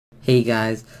Hey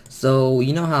guys, so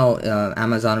you know how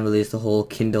Amazon released the whole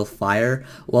Kindle Fire?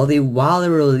 Well, while they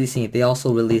were releasing it, they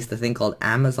also released a thing called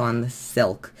Amazon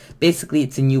Silk. Basically,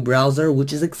 it's a new browser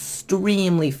which is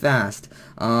extremely fast.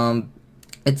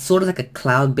 It's sort of like a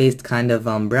cloud-based kind of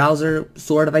browser,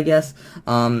 sort of, I guess.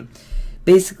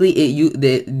 Basically,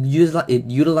 it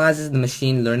utilizes the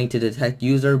machine learning to detect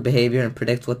user behavior and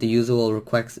predicts what the user will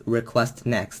request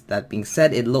next. That being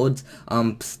said, it loads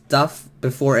stuff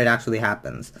before it actually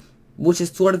happens, which is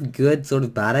sort of good, sort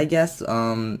of bad, I guess.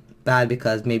 Bad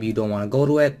because maybe you don't want to go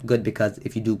to it. Good because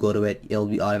if you do go to it, it'll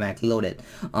be automatically loaded.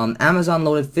 Amazon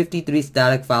loaded 53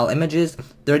 static file images,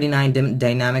 39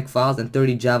 dynamic files, and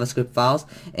 30 JavaScript files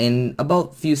in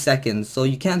about few seconds. So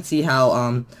you can see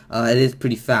how it is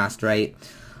pretty fast, right?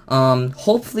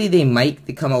 Hopefully they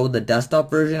might come out with a desktop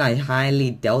version. I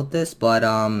highly doubt this, but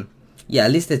yeah,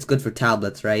 at least it's good for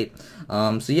tablets, right?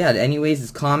 So yeah, anyways,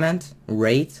 comment,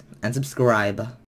 rate, and subscribe.